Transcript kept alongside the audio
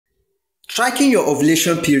Tracking your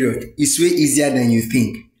ovulation period is way easier than you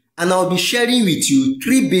think, and I'll be sharing with you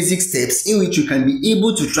 3 basic steps in which you can be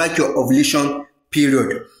able to track your ovulation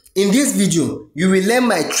period. In this video, you will learn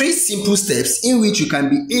my 3 simple steps in which you can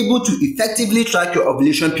be able to effectively track your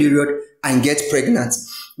ovulation period and get pregnant.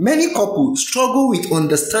 Many couples struggle with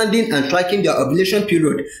understanding and tracking their ovulation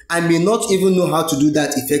period and may not even know how to do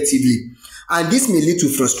that effectively. And this may lead to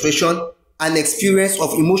frustration and experience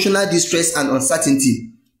of emotional distress and uncertainty.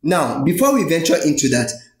 Now, before we venture into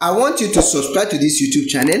that, I want you to subscribe to this YouTube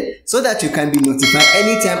channel so that you can be notified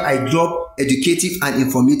anytime I drop educative and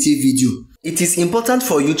informative video. It is important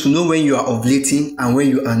for you to know when you are ovulating and when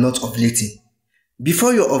you are not ovulating.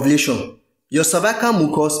 Before your ovulation, your cervical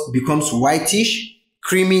mucus becomes whitish,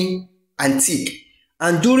 creamy, and thick.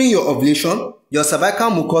 And during your ovulation, your cervical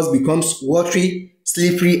mucus becomes watery,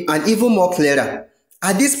 slippery, and even more clearer.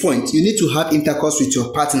 At this point, you need to have intercourse with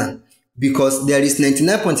your partner, because there is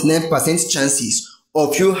 99.9% chances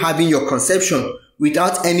of you having your conception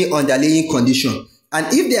without any underlying condition. And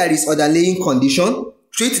if there is underlying condition,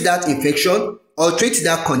 treat that infection or treat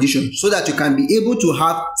that condition so that you can be able to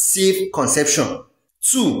have safe conception.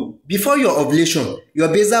 2. Before your ovulation, your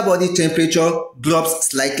basal body temperature drops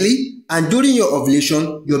slightly, and during your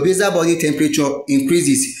ovulation, your basal body temperature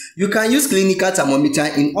increases. You can use clinical thermometer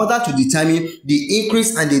in order to determine the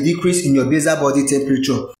increase and the decrease in your basal body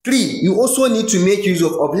temperature. 3. You also need to make use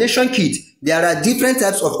of ovulation kit. There are different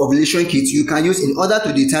types of ovulation kits you can use in order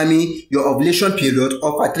to determine your ovulation period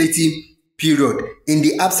or fertility period in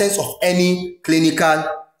the absence of any clinical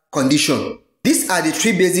condition. These are the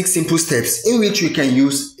 3 basic simple steps in which you can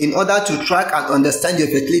use in order to track and understand your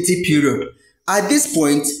fertility period. At this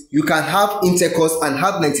point, you can have intercourse and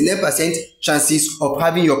have 99% chances of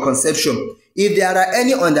having your conception. If there are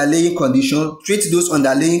any underlying conditions, treat those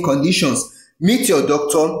underlying conditions. Meet your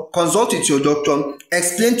doctor, consult with your doctor,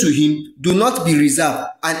 explain to him, do not be reserved,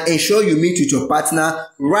 and ensure you meet with your partner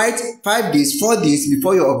right 5 days, 4 days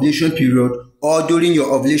before your ovulation period or during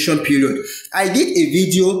your ovulation period. I did a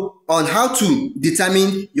video on how to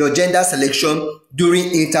determine your gender selection during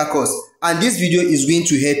intercourse, and this video is going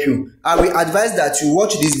to help you. I will advise that you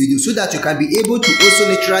watch this video so that you can be able to also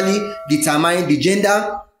naturally determine the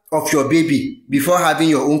gender of your baby before having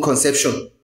your own conception.